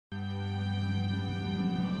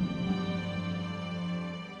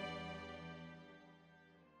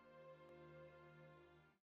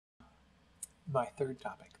my third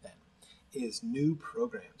topic then is new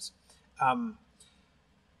programs. Um,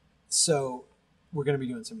 so we're going to be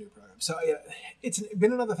doing some new programs. So it's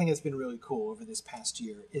been another thing that's been really cool over this past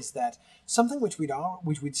year is that something which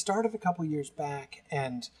we'd started a couple years back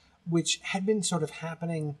and which had been sort of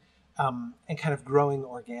happening and kind of growing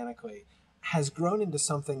organically has grown into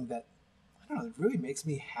something that I don't know, it really makes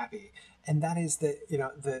me happy, and that is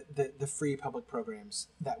the free public programs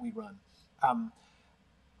that we run. Um,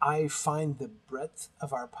 I find the breadth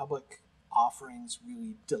of our public offerings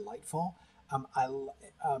really delightful.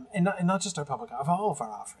 And not just our public, of all of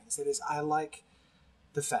our offerings. That is, I like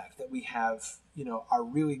the fact that we have, our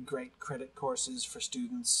really great credit courses for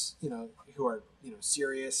students, who are,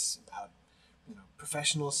 serious about,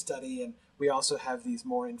 professional study. And we also have these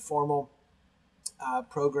more informal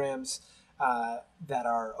programs that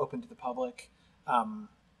are open to the public. Um,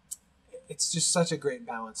 it's just such a great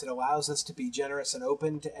balance. It allows us to be generous and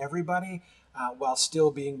open to everybody while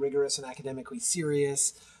still being rigorous and academically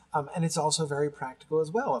serious. And it's also very practical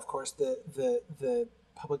as well. Of course, the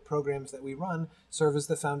public programs that we run serve as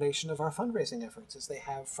the foundation of our fundraising efforts, as they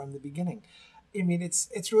have from the beginning. I mean,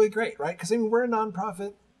 it's really great, right? Because we're a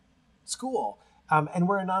nonprofit school, and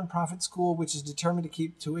we're a nonprofit school which is determined to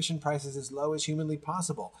keep tuition prices as low as humanly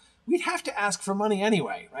possible. We'd have to ask for money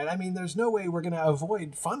anyway, right? I mean, there's no way we're going to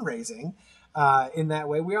avoid fundraising in that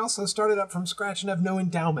way. We also started up from scratch and have no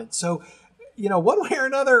endowment. So, one way or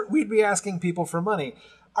another, we'd be asking people for money.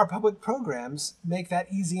 Our public programs make that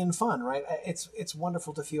easy and fun, right? It's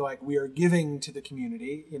wonderful to feel like we are giving to the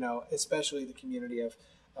community, especially the community of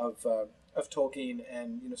Tolkien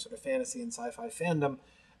and sort of fantasy and sci-fi fandom,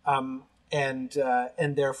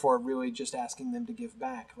 and therefore really just asking them to give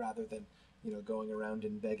back rather than going around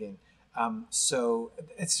and begging. So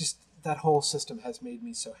it's just that whole system has made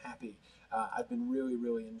me so happy. I've been really,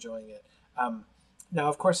 really enjoying it. Now,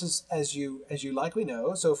 of course, as you likely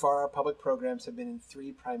know, so far our public programs have been in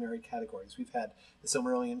three primary categories. We've had the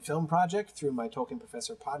Silmarillion Film Project through my Tolkien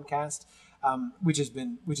Professor podcast, which has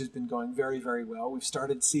been going very, very well. We've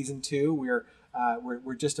started season 2.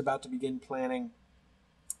 We're just about to begin planning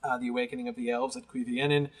the Awakening of the Elves at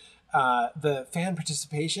Cuiviénen. The fan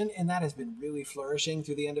participation in that has been really flourishing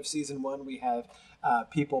through the end of season 1. We have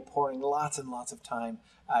people pouring lots and lots of time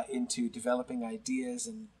into developing ideas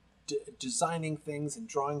and designing things and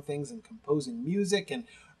drawing things and composing music and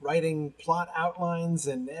writing plot outlines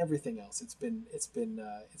and everything else. It's been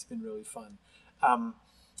really fun.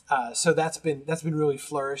 So that's been really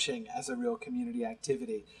flourishing as a real community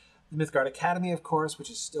activity. The Mythgard Academy, of course, which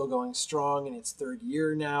is still going strong in its 3rd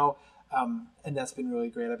year now, and that's been really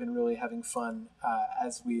great. I've been really having fun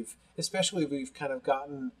as we've kind of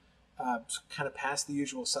gotten kind of past the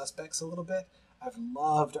usual suspects a little bit. I've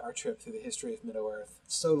loved our trip through the history of Middle-earth.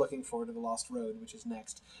 So looking forward to the Lost Road, which is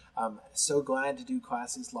next. So glad to do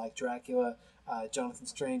classes like Dracula, Jonathan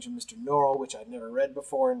Strange, and Mr. Norrell, which I'd never read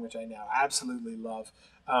before and which I now absolutely love.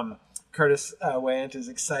 Curtis Wayant is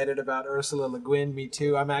excited about Ursula Le Guin. Me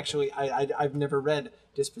too. I've never read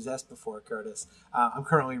Dispossessed before, Curtis. I'm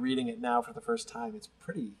currently reading it now for the first time. It's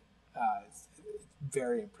pretty, it's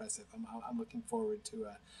very impressive. I'm looking forward to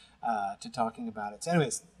talking about it. So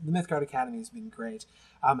anyways, the Mythgard Academy has been great.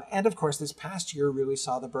 And of course, this past year really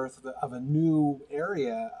saw the birth of a new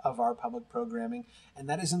area of our public programming, and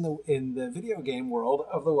that is in the video game world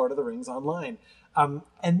of the Lord of the Rings Online.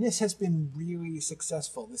 And this has been really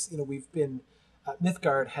successful.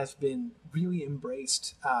 Mythgard has been really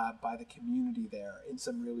embraced by the community there in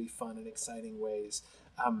some really fun and exciting ways.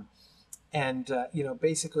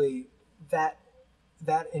 Basically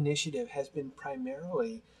that initiative has been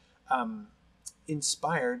primarily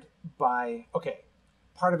inspired by,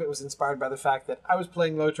 part of it was inspired by the fact that I was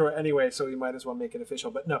playing LOTRO anyway, so we might as well make it official.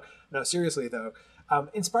 But no, seriously though,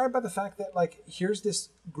 inspired by the fact that here's this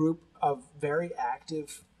group of very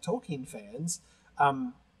active Tolkien fans,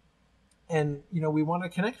 and we want to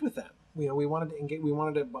connect with them. We wanted to engage. We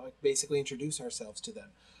wanted to basically introduce ourselves to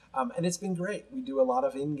them, and it's been great. We do a lot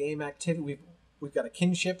of in-game activity. We've got a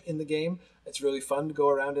kinship in the game. It's really fun to go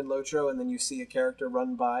around in Lotro, and then you see a character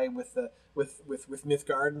run by with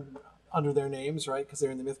Mythgard under their names, right? Because they're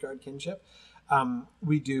in the Mythgard kinship.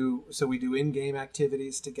 We do in-game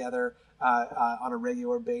activities together on a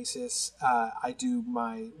regular basis. I do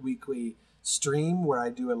my weekly stream where I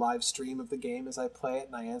do a live stream of the game as I play it,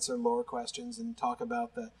 and I answer lore questions and talk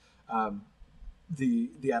about the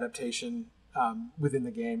adaptation within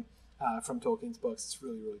the game from Tolkien's books. It's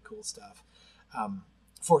really, really cool stuff.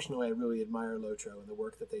 Fortunately, I really admire Lotro and the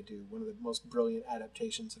work that they do. One of the most brilliant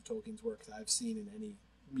adaptations of Tolkien's work that I've seen in any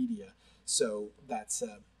media. So that's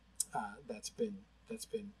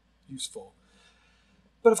been useful.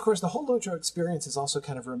 But of course, the whole Lotro experience has also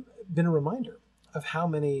kind of been a reminder of how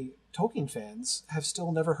many Tolkien fans have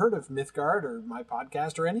still never heard of Mythgard or my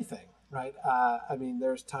podcast or anything, right? I mean,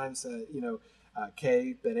 there's times that,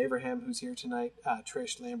 Kay, Ben Abraham, who's here tonight,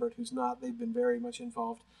 Trish Lambert, who's not, they've been very much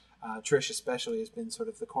involved. Trish especially has been sort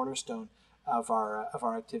of the cornerstone of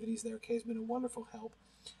our activities there. Kay's been a wonderful help.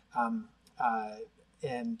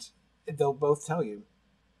 And they'll both tell you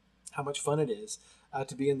how much fun it is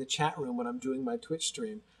to be in the chat room when I'm doing my Twitch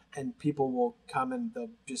stream, and people will come and they'll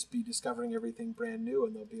just be discovering everything brand new,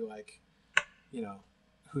 and they'll be like,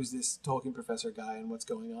 who's this Tolkien professor guy and what's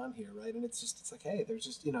going on here, right? And it's like, hey, there's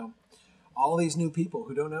just, all these new people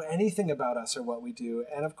who don't know anything about us or what we do.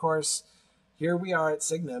 And of course, here we are at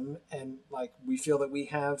Signum, and like we feel that we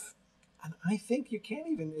have, and I think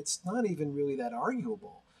it's not even really that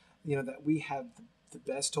arguable, that we have the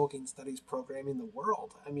best Tolkien studies program in the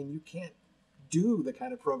world. I mean, you can't do the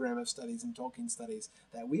kind of program of studies in Tolkien studies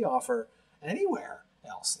that we offer anywhere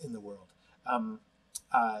else in the world.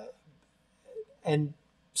 And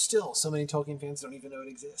still, so many Tolkien fans don't even know it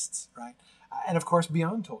exists, right? And of course,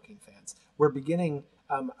 beyond Tolkien fans, we're beginning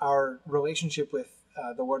our relationship with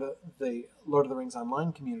the Lord of the Rings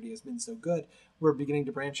online community has been so good. We're beginning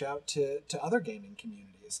to branch out to other gaming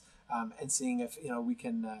communities and seeing if we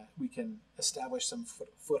can establish some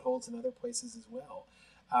footholds in other places as well.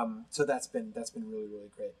 So that's been really, really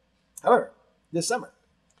great. However, this summer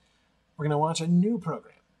we're going to launch a new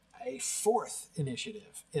program, a fourth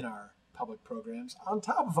initiative in our public programs on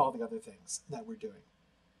top of all the other things that we're doing.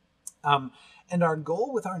 And our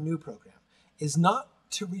goal with our new program is not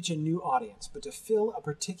to reach a new audience, but to fill a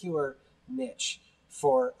particular niche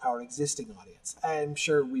for our existing audience. I'm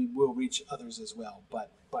sure we will reach others as well,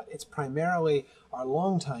 but it's primarily our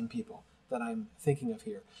longtime people that I'm thinking of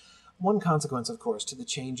here. One consequence, of course, to the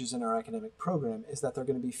changes in our academic program is that there are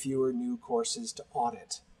going to be fewer new courses to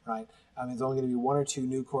audit, right? There's only going to be 1 or 2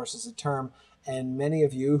 new courses a term, and many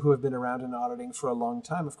of you who have been around in auditing for a long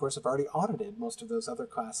time, of course, have already audited most of those other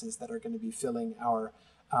classes that are going to be filling our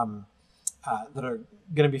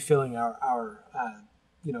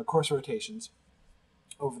course rotations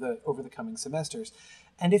over the coming semesters.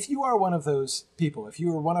 And if you are one of those people, if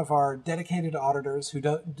you are one of our dedicated auditors who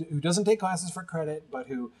doesn't take classes for credit, but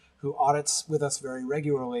who audits with us very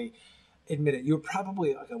regularly, admit it, you're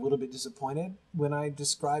probably like a little bit disappointed when I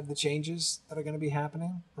describe the changes that are going to be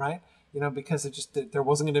happening, right? Because there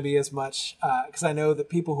wasn't going to be as much, because I know that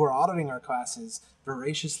people who are auditing our classes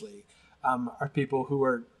voraciously are people who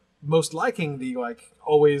are most liking the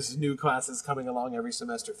always new classes coming along every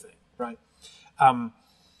semester thing, right?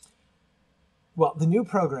 Well, the new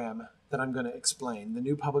program that I'm going to explain, the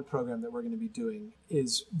new public program that we're going to be doing,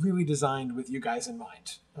 is really designed with you guys in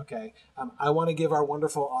mind, okay? I want to give our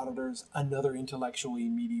wonderful auditors another intellectually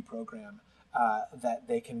meaty program that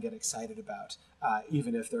they can get excited about,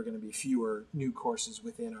 even if there are going to be fewer new courses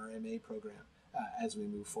within our MA program as we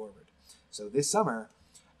move forward. So this summer,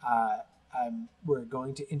 we're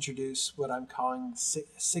going to introduce what I'm calling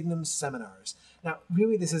Signum seminars. Now,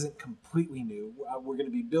 really, this isn't completely new. We're going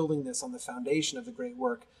to be building this on the foundation of the great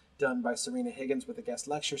work done by Serena Higgins with a guest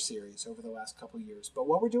lecture series over the last couple of years. But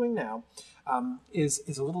what we're doing now is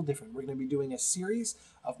a little different. We're going to be doing a series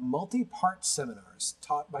of multi-part seminars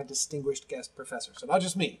taught by distinguished guest professors. So not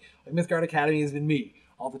just me. Like Mythgard Academy has been me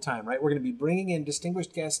all the time, right? We're going to be bringing in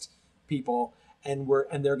distinguished guest people, and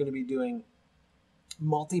they're going to be doing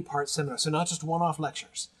multi-part seminars. So not just one-off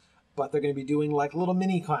lectures, but they're going to be doing like little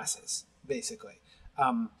mini classes, basically.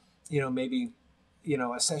 Maybe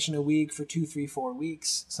a session a week for 2, 3, 4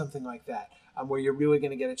 weeks, something like that, where you're really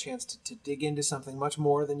going to get a chance to dig into something much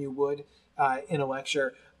more than you would in a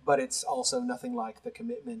lecture, but it's also nothing like the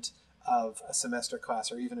commitment of a semester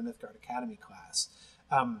class or even a Mythgard Academy class.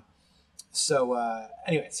 So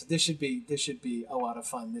this should be a lot of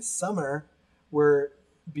fun. This summer, we're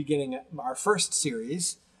beginning our first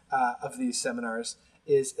series of these seminars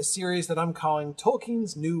is a series that I'm calling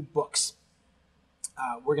Tolkien's New Books.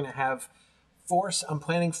 We're going to have I'm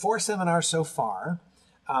planning 4 seminars so far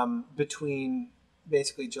between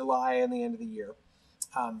basically July and the end of the year.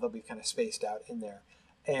 They'll be kind of spaced out in there.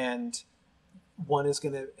 And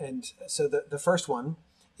the first one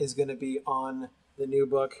is going to be on the new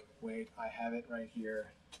book. Wait, I have it right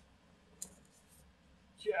here.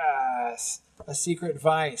 Yes, A Secret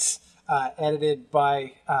Vice, edited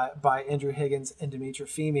by Andrew Higgins and Dimitra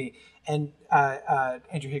Fimi. And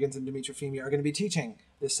Andrew Higgins and Dimitra Fimi are going to be teaching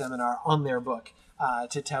this seminar on their book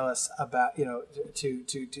to tell us about, it's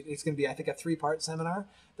going to be, I think, a 3-part seminar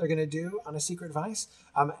they're going to do on A Secret Vice.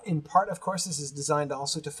 In part, of course, this is designed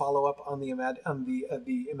also to follow up on the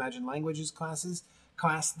Imagine Languages classes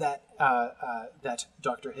class that that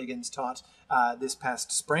Dr. Higgins taught this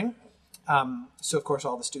past spring. So, of course,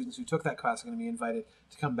 all the students who took that class are going to be invited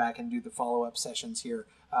to come back and do the follow-up sessions here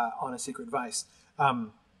on A Secret Vice.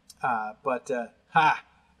 Oh,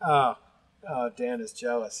 Dan is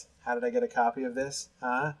jealous. How did I get a copy of this?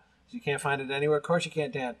 Huh? You can't find it anywhere? Of course you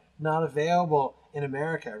can't, Dan. Not available in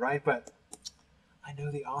America, right? But I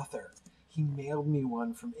know the author. He mailed me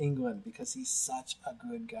one from England because he's such a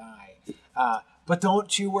good guy. But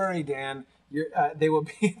don't you worry, Dan. They will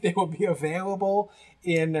be available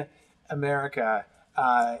in America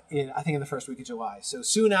I think in the first week of July. So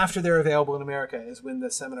soon after they're available in America is when the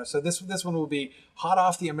seminar. So this one will be hot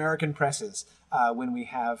off the American presses when we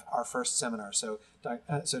have our first seminar. So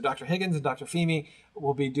Dr. Higgins and Dr. Femi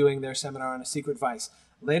will be doing their seminar on A Secret Vice.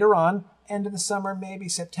 Later on, end of the summer, maybe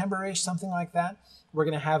September-ish, something like that, we're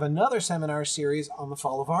going to have another seminar series on the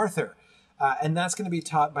Fall of Arthur. And that's going to be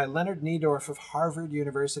taught by Leonard Niedorf of Harvard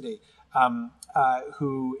University,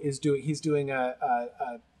 who is doing a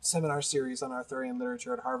seminar series on Arthurian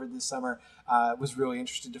literature at Harvard this summer. Was really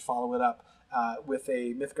interested to follow it up with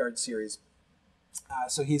a Mythgard series.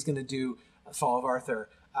 So he's going to do Fall of Arthur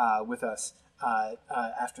with us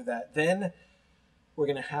after that. Then we're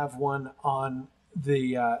going to have one on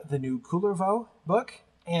the new Kullervo book.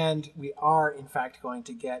 And we are, in fact, going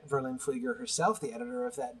to get Verlyn Flieger herself, the editor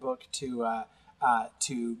of that book, to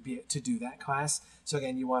do that class. So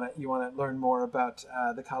again, you want to learn more about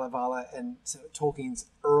the Kalevala and Tolkien's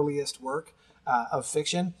earliest work of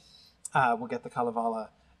fiction. We'll get the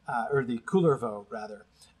Kalevala or the Kullervo rather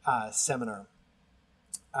seminar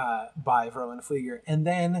by Verlyn Flieger, and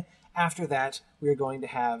then after that, we are going to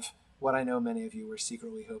have what I know many of you were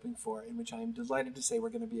secretly hoping for, in which I am delighted to say we're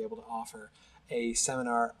going to be able to offer a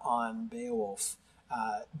seminar on Beowulf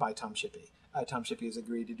by Tom Shippey. Tom Shippey has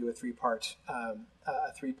agreed to do a three-part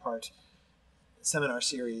seminar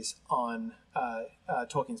series on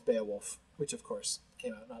Tolkien's Beowulf, which of course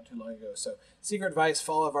came out not too long ago. So Secret Vice,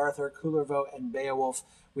 Fall of Arthur, Kullervo, and Beowulf.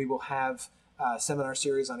 We will have seminar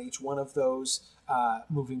series on each one of those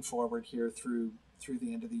moving forward here through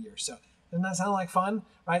the end of the year. So doesn't that sound like fun,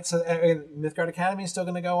 right? So Mythgard Academy is still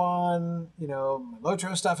going to go on. You know, my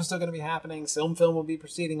Lotro stuff is still going to be happening. Film will be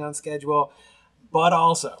proceeding on schedule, but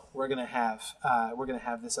also we're going to have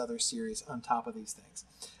this other series on top of these things.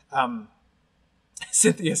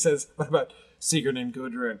 Cynthia says, "What about Sigurd and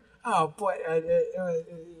Gudrun?" Oh boy,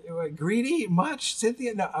 greedy much,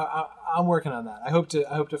 Cynthia? No, I'm working on that. I hope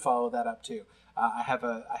to follow that up too. I have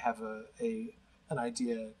an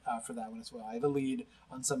idea for that one as well. I have a lead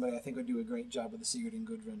on somebody I think would do a great job with the Sigurd and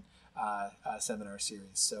Gudrun seminar series.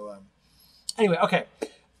 So anyway, okay.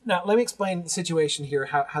 Now let me explain the situation here,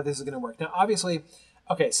 how this is going to work. Now, obviously,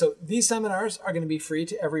 okay, so these seminars are going to be free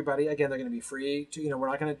to everybody. Again, they're going to be free to, we're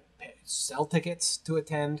not going to sell tickets to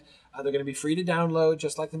attend. They're going to be free to download,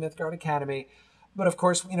 just like the Mythgard Academy. But of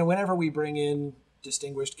course, whenever we bring in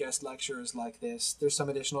distinguished guest lecturers like this, there's some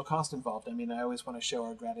additional cost involved. I mean, I always want to show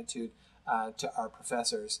our gratitude to our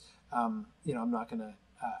professors. I'm not going to,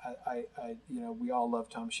 we all love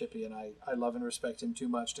Tom Shippey, and I love and respect him too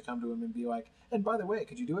much to come to him and be like, and by the way,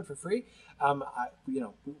 could you do it for free?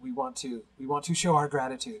 We want to show our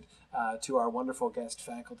gratitude to our wonderful guest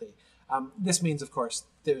faculty. This means, of course,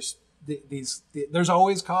 there's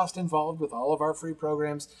always cost involved with all of our free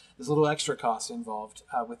programs. There's a little extra cost involved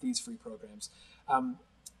with these free programs.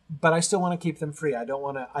 But I still want to keep them free. I don't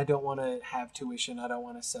want to have tuition. I don't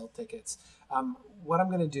want to sell tickets. What I'm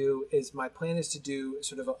going to do is, my plan is to do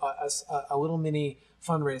sort of a little mini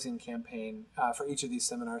fundraising campaign for each of these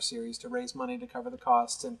seminar series to raise money to cover the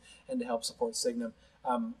costs and to help support Signum.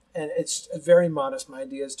 And it's very modest. My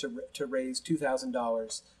idea is to raise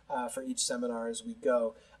 $2,000 for each seminar as we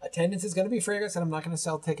go. Attendance is going to be free. Like I said, I'm not going to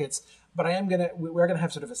sell tickets, but we're going to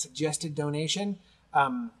have sort of a suggested donation.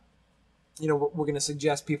 We're going to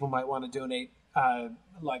suggest people might want to donate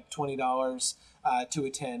like $20 to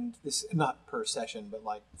attend this, not per session, but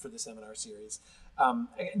like for the seminar series. And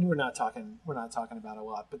we're not talking about a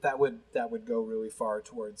lot, but that would go really far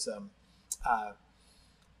towards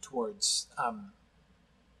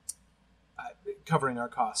covering our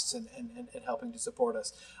costs and helping to support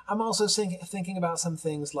us. I'm also thinking about some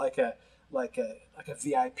things like a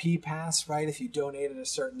VIP pass, right? If you donate at a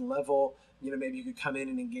certain level, maybe you could come in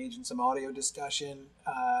and engage in some audio discussion.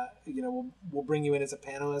 We'll bring you in as a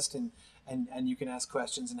panelist and you can ask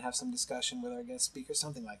questions and have some discussion with our guest speaker,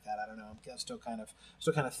 something like that. I don't know. I'm still kind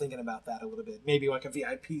of thinking about that a little bit. Maybe like a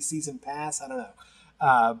VIP season pass. I don't know.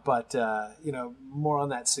 But more on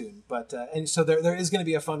that soon. But and so there is going to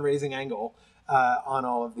be a fundraising angle on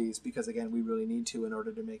all of these because, again, we really need to in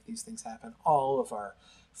order to make these things happen. All of our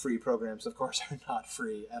free programs, of course, are not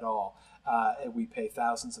free at all. And we pay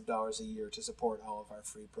thousands of dollars a year to support all of our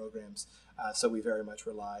free programs. So we very much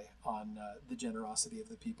rely on the generosity of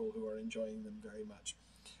the people who are enjoying them very much.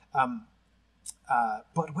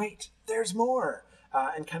 But wait, there's more.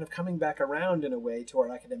 And kind of coming back around in a way to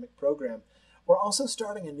our academic program, we're also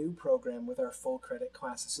starting a new program with our full credit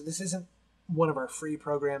classes. So this isn't one of our free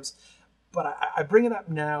programs, but I bring it up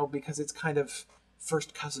now because it's kind of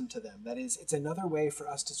first cousin to them. That is, it's another way for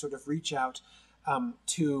us to sort of reach out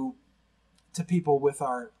to people with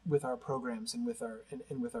our programs and with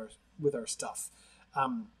our stuff.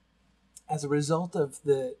 As a result of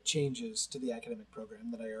the changes to the academic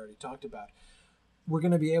program that I already talked about, we're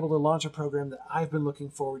going to be able to launch a program that I've been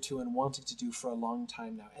looking forward to and wanting to do for a long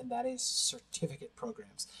time now, and that is certificate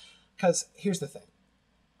programs. Because here's the thing.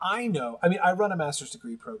 I run a master's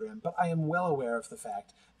degree program, but I am well aware of the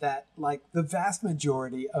fact that, like, the vast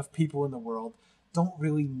majority of people in the world don't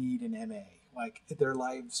really need an MA. Like, their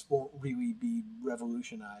lives won't really be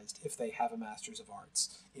revolutionized if they have a Master's of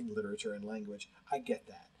Arts in literature and language. I get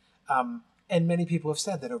that. And many people have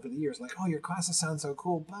said that over the years, like, oh, your classes sound so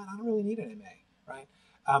cool, but I don't really need an MA, right?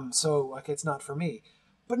 So, like, it's not for me.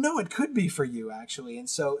 But no, it could be for you, actually. And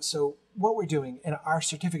so what we're doing in our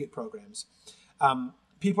certificate programs,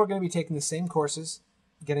 people are going to be taking the same courses,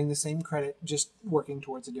 getting the same credit, just working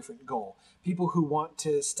towards a different goal. People who want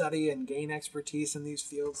to study and gain expertise in these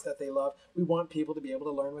fields that they love, we want people to be able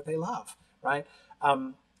to learn what they love, right?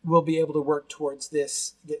 We'll be able to work towards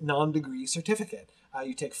this non-degree certificate.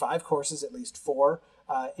 You take 5 courses, at least 4,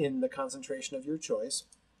 in the concentration of your choice,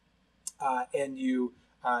 and you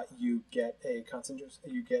get a concentration.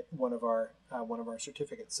 You get one of our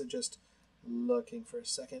certificates. So just looking for a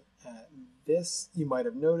second at this, you might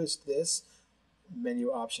have noticed this menu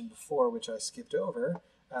option before, which I skipped over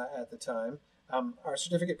at the time. Our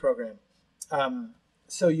certificate program.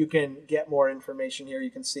 So you can get more information here. You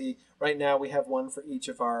can see right now we have one for each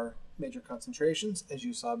of our major concentrations, as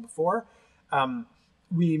you saw before.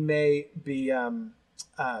 We may be,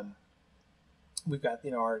 we've got,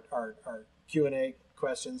 our Q&A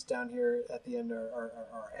questions down here at the end, our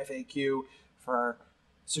FAQ for our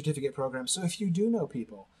certificate program. So if you do know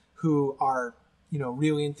people who are,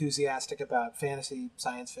 really enthusiastic about fantasy,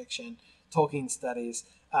 science fiction, Tolkien studies,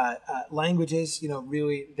 languages,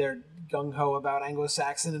 really they're gung-ho about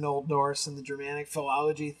Anglo-Saxon and Old Norse and the Germanic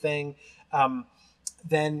philology thing,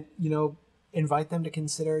 then, invite them to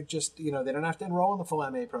consider just, they don't have to enroll in the full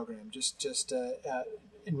MA program, just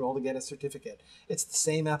enroll to get a certificate. It's the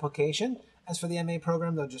same application as for the MA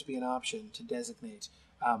program. There'll just be an option to designate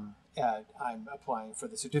I'm applying for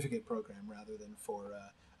the certificate program rather than for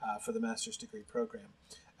the master's degree program.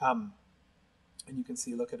 And you can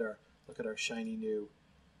see, look at our shiny new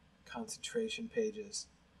concentration pages.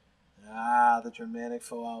 The Germanic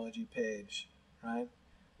philology page, right?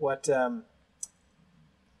 What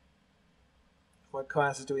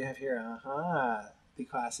classes do we have here? The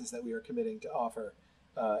classes that we are committing to offer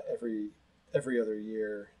every other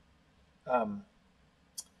year. Yes,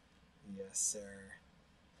 sir.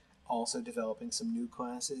 Also developing some new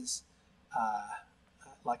classes,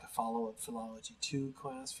 like a follow-up Philology 2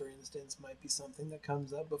 class, for instance, might be something that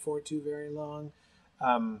comes up before too very long.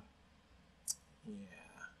 And wait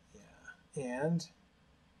a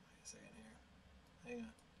second here. Hang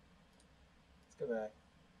on. Let's go back.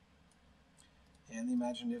 And the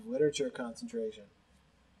imaginative literature concentration.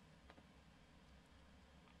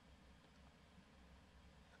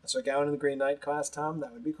 So Gowan and the Green Knight class, Tom,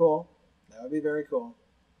 that would be cool. That would be very cool.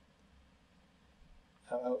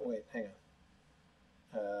 Oh, wait, hang on.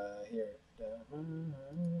 Here.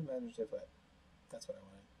 Imaginative lit. That's what I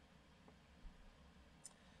wanted.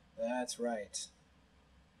 That's right.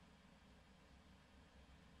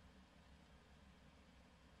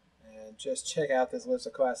 And just check out this list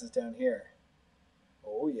of classes down here.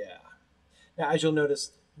 Oh, yeah. Now, as you'll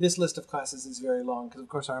notice, this list of classes is very long because, of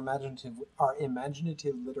course, our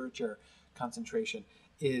imaginative literature concentration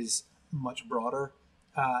is much broader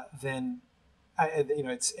than,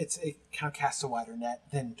 it kind of casts a wider net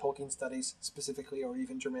than Tolkien studies specifically, or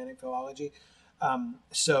even Germanic philology.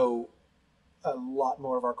 So a lot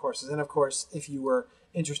more of our courses. And, of course, if you were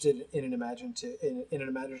interested in an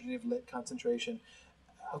imaginative lit concentration,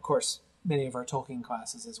 of course, many of our Tolkien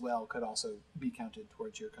classes as well could also be counted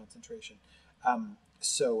towards your concentration.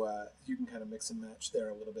 So you can kind of mix and match there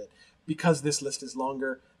a little bit. Because this list is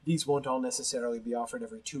longer, these won't all necessarily be offered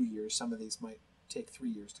every 2 years. Some of these might take 3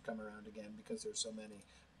 years to come around again because there's so many.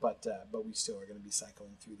 But we still are going to be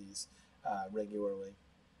cycling through these regularly.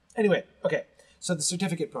 Anyway, okay. So the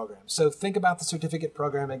certificate program. So think about the certificate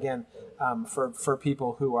program again, for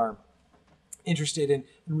people who are interested in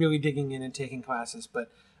really digging in and taking classes,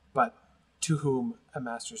 but to whom a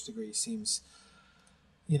master's degree seems,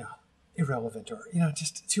 irrelevant, or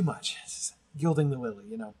just too much. It's gilding the lily,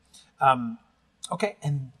 Okay,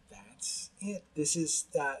 and that's it. This is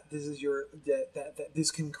your this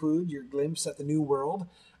conclude your glimpse at the new world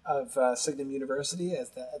of Signum University as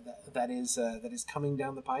that is coming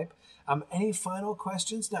down the pipe. Any final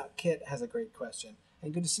questions? Now, Kit has a great question,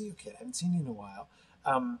 and good to see you, Kit. I haven't seen you in a while.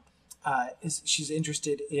 She's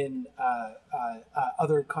interested in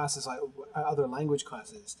other classes, other language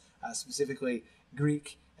classes, specifically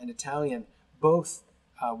Greek and Italian, both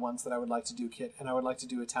ones that I would like to do, Kit, and I would like to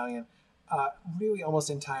do Italian really almost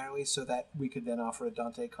entirely so that we could then offer a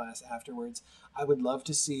Dante class afterwards. I would love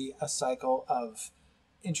to see a cycle of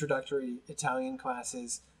introductory Italian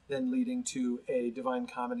classes, then leading to a Divine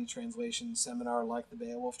Comedy translation seminar like the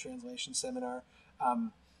Beowulf translation seminar.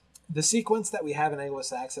 The sequence that we have in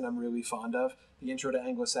Anglo-Saxon I'm really fond of. The Intro to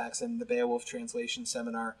Anglo-Saxon, the Beowulf translation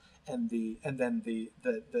seminar, and then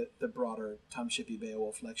the broader Tom Shippey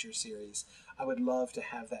Beowulf lecture series. I would love to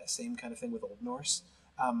have that same kind of thing with Old Norse.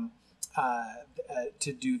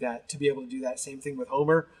 To do that, to be able to do that same thing with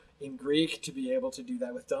Homer in Greek, to be able to do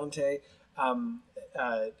that with Dante.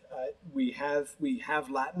 We have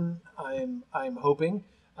Latin. I'm hoping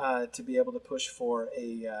to be able to push for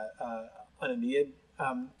an Aeneid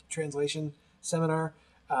translation seminar.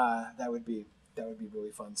 That would be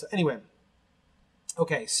really fun. So anyway,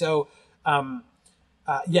 okay. So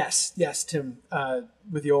yes, Tim,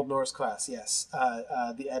 with the Old Norse class, yes,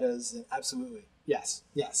 the Eddas, absolutely, yes.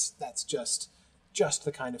 That's just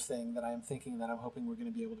the kind of thing that I'm thinking, that I'm hoping we're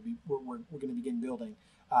going to be able to be we're going to begin building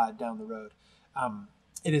down the road.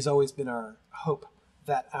 It has always been our hope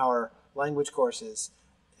that our language courses,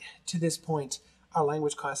 to this point, our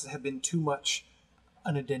language classes have been too much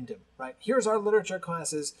an addendum, right? Here's our literature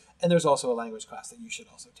classes, and there's also a language class that you should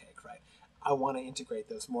also take, right? I want to integrate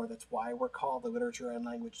those more. That's why we're called the Literature and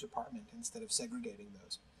Language Department instead of segregating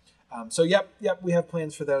those. So yep, we have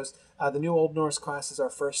plans for those. The new Old Norse class is our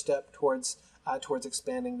first step towards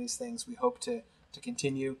expanding these things. We hope to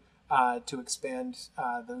continue to expand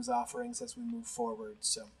those offerings as we move forward.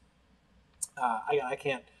 So I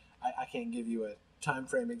can't give you a time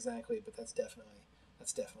frame exactly, but that's definitely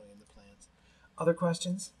in the plans. Other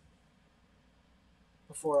questions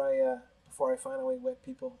before I finally let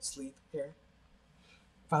people sleep here?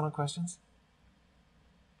 Final questions?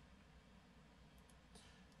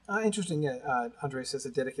 Interesting. Andre says a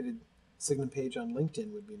dedicated Signum page on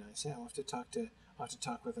LinkedIn would be nice. Yeah, I'll have to talk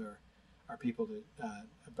with our people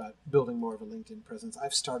about building more of a LinkedIn presence.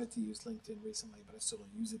 I've started to use LinkedIn recently, but I still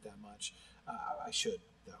don't use it that much. I should,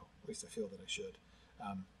 though. At least I feel that I should.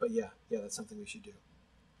 But yeah, that's something we should do.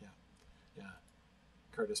 Yeah.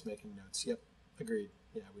 Curtis making notes. Yep, agreed.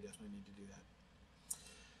 Yeah, we definitely need to do that.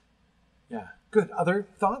 Yeah, good. Other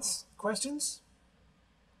thoughts, questions?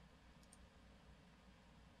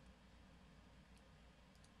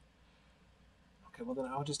 Okay, well then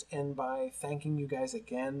I'll just end by thanking you guys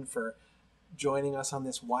again for joining us on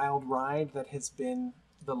this wild ride that has been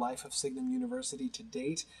the life of Signum University to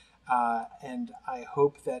date. And I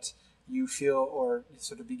hope that you feel, or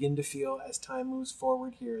sort of begin to feel as time moves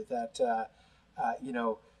forward here, that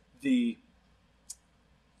the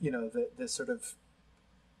sort of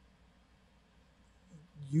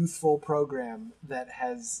youthful program that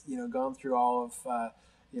has gone through all of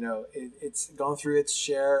it's gone through its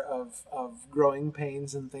share of growing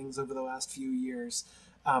pains and things over the last few years.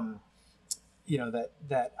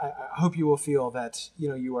 That I hope you will feel that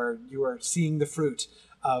you are seeing the fruit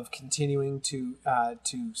of continuing to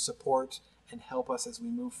support and help us as we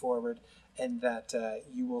move forward, and that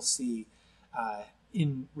you will see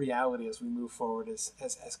in reality as we move forward as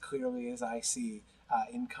clearly as I see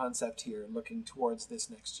in concept here, looking towards this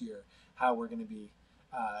next year, how we're going to be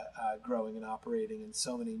growing and operating in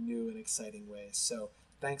so many new and exciting ways. So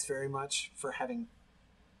thanks very much for having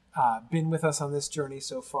been with us on this journey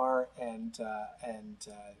so far, and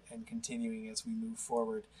continuing as we move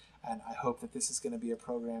forward. And I hope that this is going to be a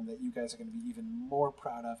program that you guys are going to be even more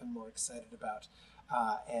proud of and more excited about,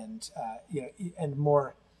 and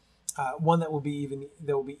more one that will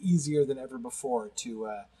be easier than ever before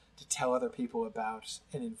to tell other people about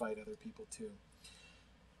and invite other people to.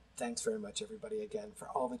 Thanks very much, everybody, again, for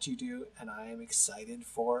all that you do, and I am excited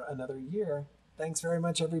for another year. Thanks very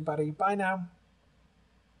much, everybody. Bye now.